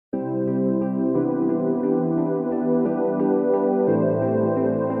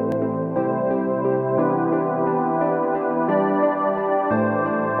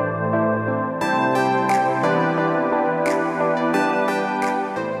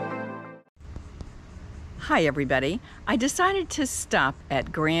Hi everybody. I decided to stop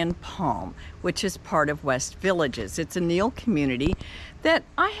at Grand Palm, which is part of West Villages. It's a Neal community that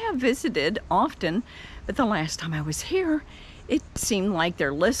I have visited often, but the last time I was here, it seemed like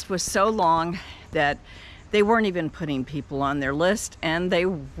their list was so long that they weren't even putting people on their list and they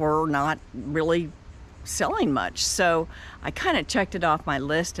were not really selling much. So I kind of checked it off my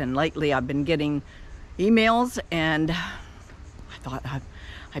list, and lately I've been getting emails and I thought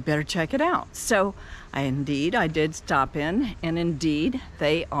I better check it out. So I did stop in, and indeed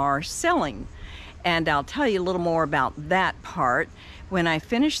they are selling. And I'll tell you a little more about that part when I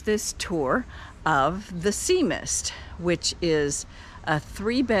finish this tour of the Sea Mist, which is a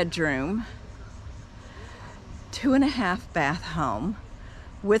 3-bedroom, 2.5-bath home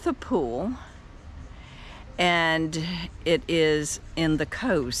with a pool, and it is in the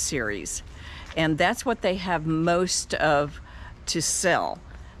Cove series. And that's what they have most of to sell.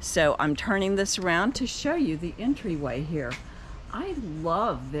 So I'm turning this around to show you the entryway here. I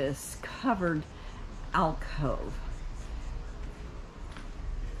love this covered alcove.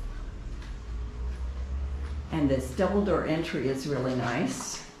 And this double door entry is really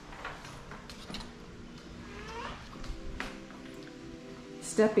nice.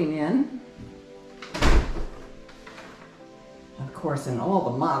 Stepping in, of course, in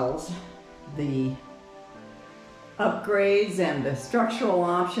all the models, the upgrades and the structural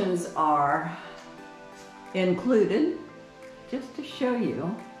options are included, just to show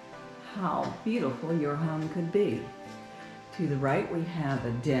you how beautiful your home could be. To the right we have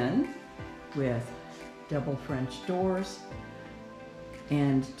a den with double French doors,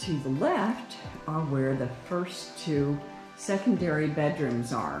 and to the left are where the first 2 secondary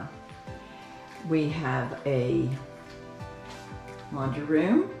bedrooms are. We have a laundry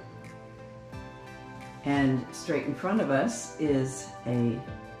room, and straight in front of us is a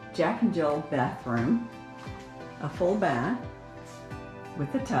Jack and Jill bathroom, a full bath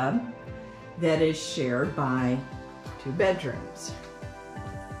with a tub that is shared by 2 bedrooms.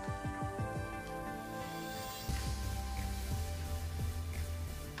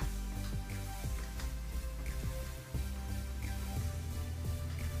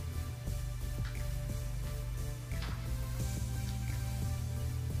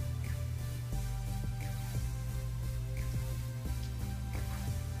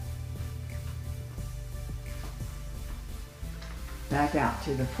 Back out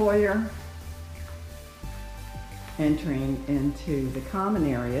to the foyer, entering into the common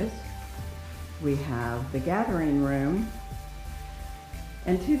areas. We have the gathering room,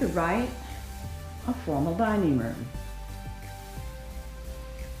 and to the right, a formal dining room.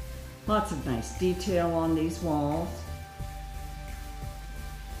 Lots of nice detail on these walls,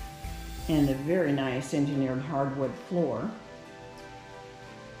 and a very nice engineered hardwood floor.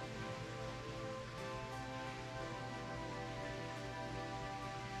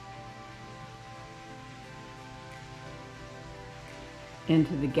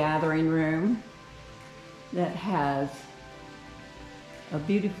 Into the gathering room that has a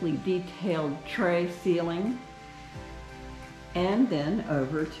beautifully detailed tray ceiling, and then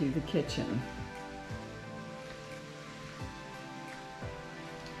over to the kitchen.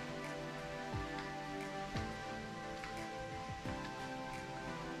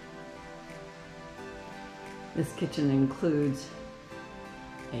 This kitchen includes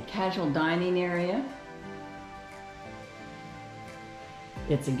a casual dining area.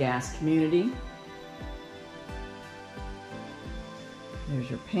 It's a gas community. There's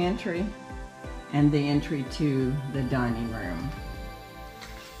your pantry and the entry to the dining room.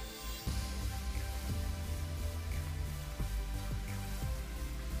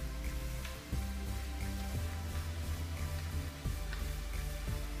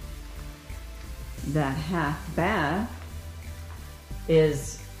 That half bath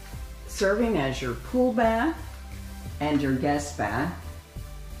is serving as your pool bath and your guest bath,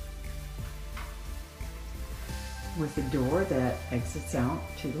 with a door that exits out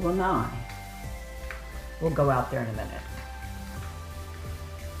to the lanai. We'll go out there in a minute.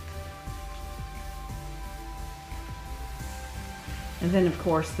 And then of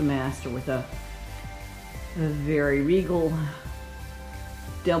course the master with a very regal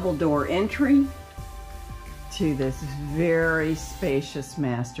double door entry to this very spacious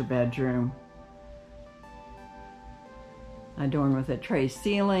master bedroom, adorned with a tray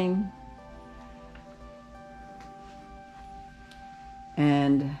ceiling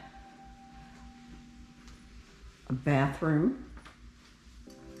and a bathroom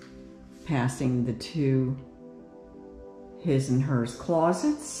passing the 2 his and hers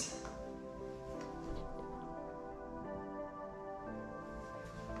closets.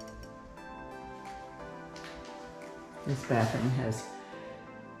 This bathroom has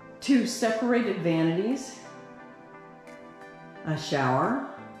 2 separated vanities, a shower,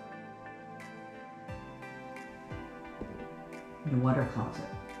 and a water closet.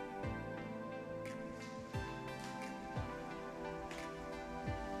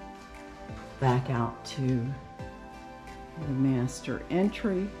 Back out to the master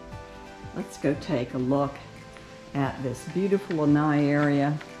entry. Let's go take a look at this beautiful lanai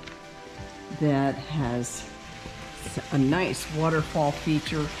area that has a nice waterfall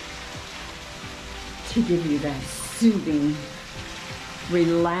feature to give you that soothing,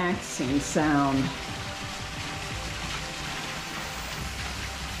 relaxing sound.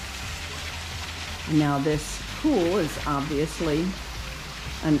 Now this pool is obviously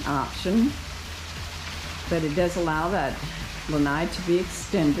an option, but it does allow that lanai to be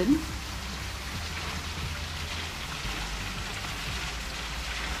extended.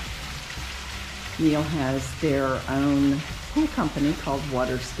 Neal has their own pool company called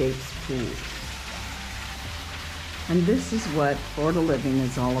Waterscapes Pools. And this is what Florida living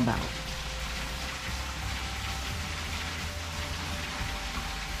is all about.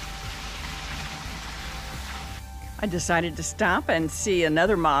 I decided to stop and see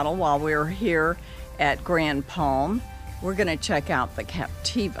another model while we were here at Grand Palm. We're going to check out the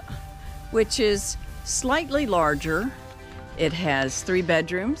Captiva, which is slightly larger. It has 3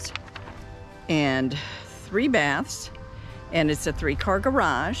 bedrooms and 3 baths, and it's a 3-car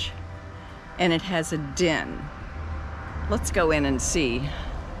garage, and it has a den. Let's go in and see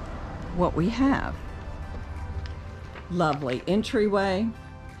what we have. Lovely entryway,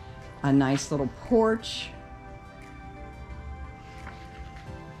 a nice little porch,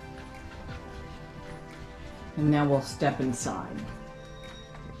 and now we'll step inside.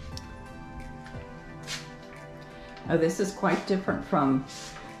 Oh, this is quite different from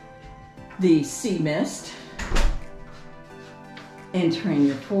the sea mist. Entering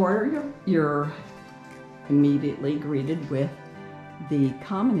your foyer, you're immediately greeted with the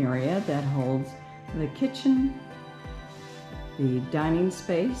common area that holds the kitchen, the dining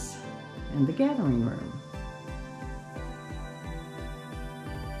space, and the gathering room.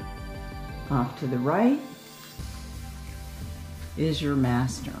 Off to the right is your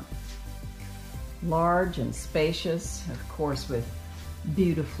master. Large and spacious, of course, with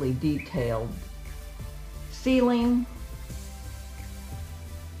beautifully detailed ceiling.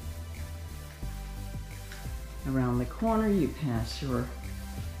 Around the corner you pass your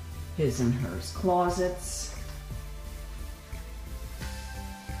his and hers closets.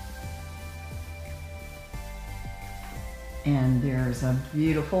 And there's a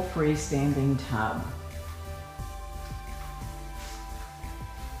beautiful freestanding tub.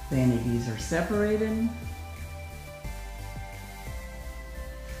 Vanities are separated.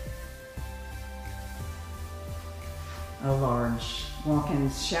 A large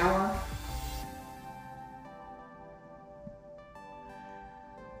walk-in shower.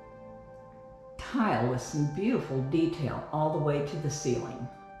 Tile with some beautiful detail all the way to the ceiling.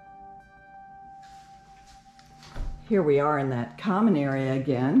 Here we are in that common area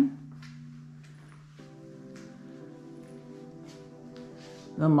again.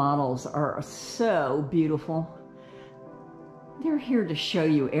 The models are so beautiful. They're here to show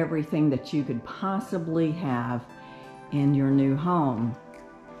you everything that you could possibly have in your new home.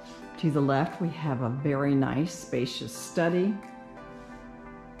 To the left, we have a very nice, spacious study.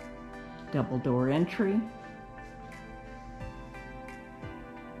 Double door entry.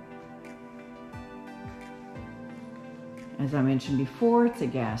 As I mentioned before, it's a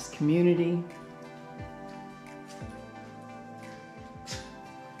gas community.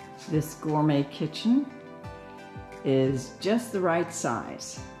 This gourmet kitchen is just the right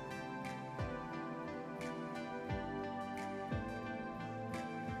size.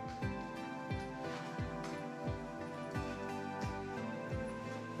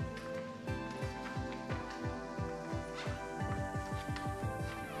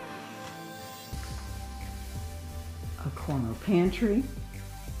 A corner pantry.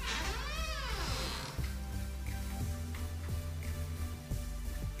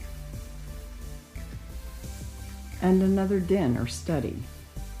 And another den or study.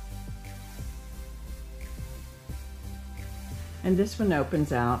 And this one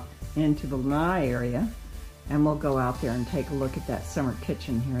opens out into the lanai area, and we'll go out there and take a look at that summer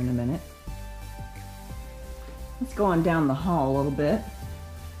kitchen here in a minute. Let's go on down the hall a little bit,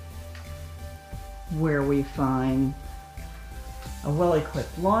 where we find a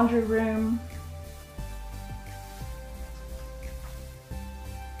well-equipped laundry room,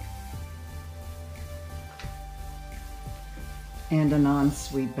 and an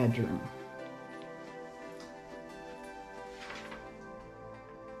ensuite bedroom.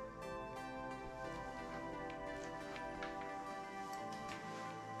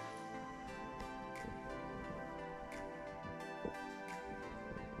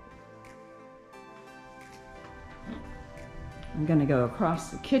 I'm gonna go across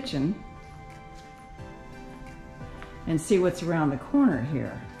the kitchen and see what's around the corner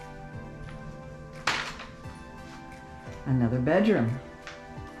here. Another bedroom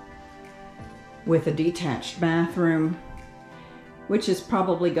with a detached bathroom, which is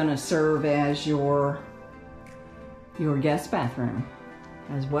probably gonna serve as your guest bathroom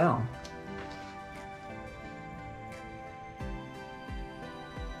as well.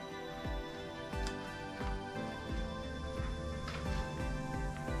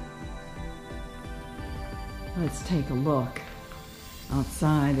 Let's take a look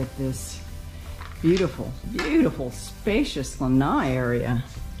outside at this beautiful, beautiful, spacious lanai area.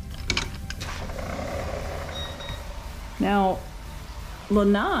 Now,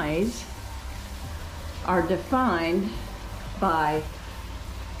 lanais are defined by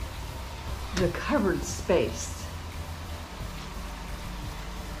the covered space.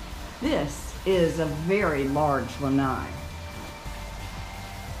 This is a very large lanai.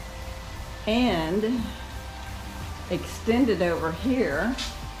 And extended over here,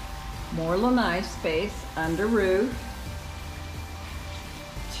 more lanai space under roof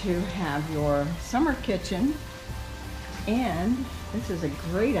to have your summer kitchen. And this is a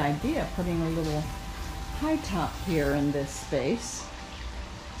great idea, putting a little high top here in this space.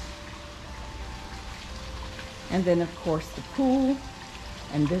 And then of course the pool,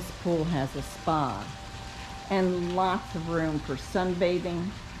 and this pool has a spa and lots of room for sunbathing.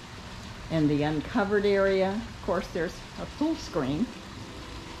 In the uncovered area, of course, there's a pool screen.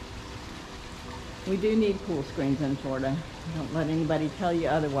 We do need pool screens in Florida. Don't let anybody tell you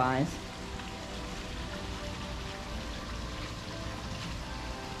otherwise.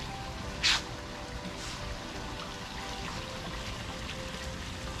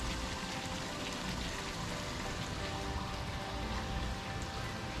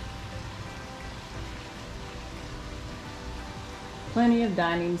 Plenty of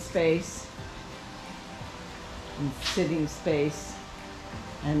dining space, and sitting space,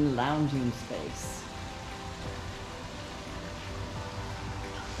 and lounging space.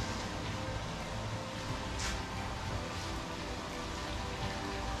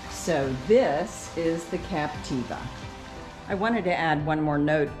 So this is the Captiva. I wanted to add one more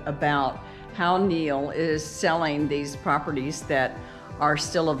note about how Neal is selling these properties that are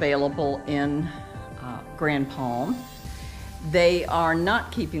still available in Grand Palm. They are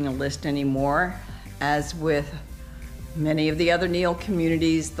not keeping a list anymore. As with many of the other Neal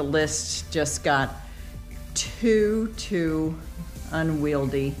communities, the list just got too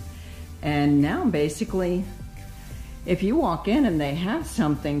unwieldy. And now basically, if you walk in and they have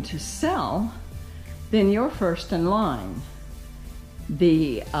something to sell, then you're first in line.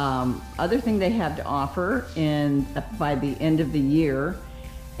 The other thing they have to offer by the end of the year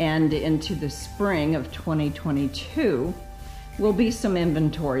and into the spring of 2022 will be some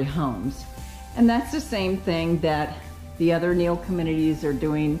inventory homes. And that's the same thing that the other Neal communities are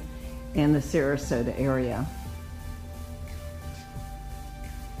doing in the Sarasota area.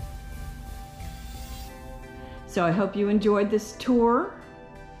 So I hope you enjoyed this tour.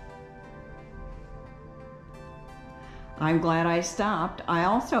 I'm glad I stopped. I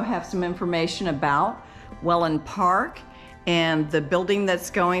also have some information about Welland Park and the building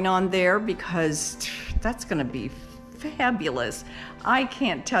that's going on there, because that's going to be fabulous. I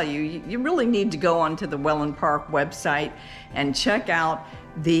can't tell you. You really need to go onto the Welland Park website and check out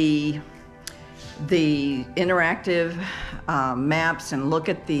the interactive maps and look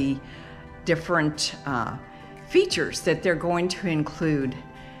at the different features that they're going to include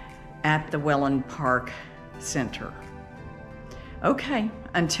at the Welland Park Center. Okay,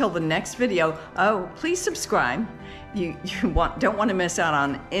 until the next video. Oh, please subscribe. You don't want to miss out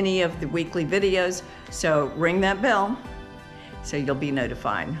on any of the weekly videos, so ring that bell so you'll be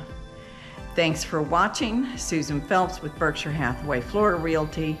notified. Thanks for watching. Susan Phelps with Berkshire Hathaway Florida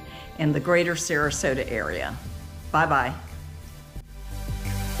Realty in the greater Sarasota area. Bye-bye.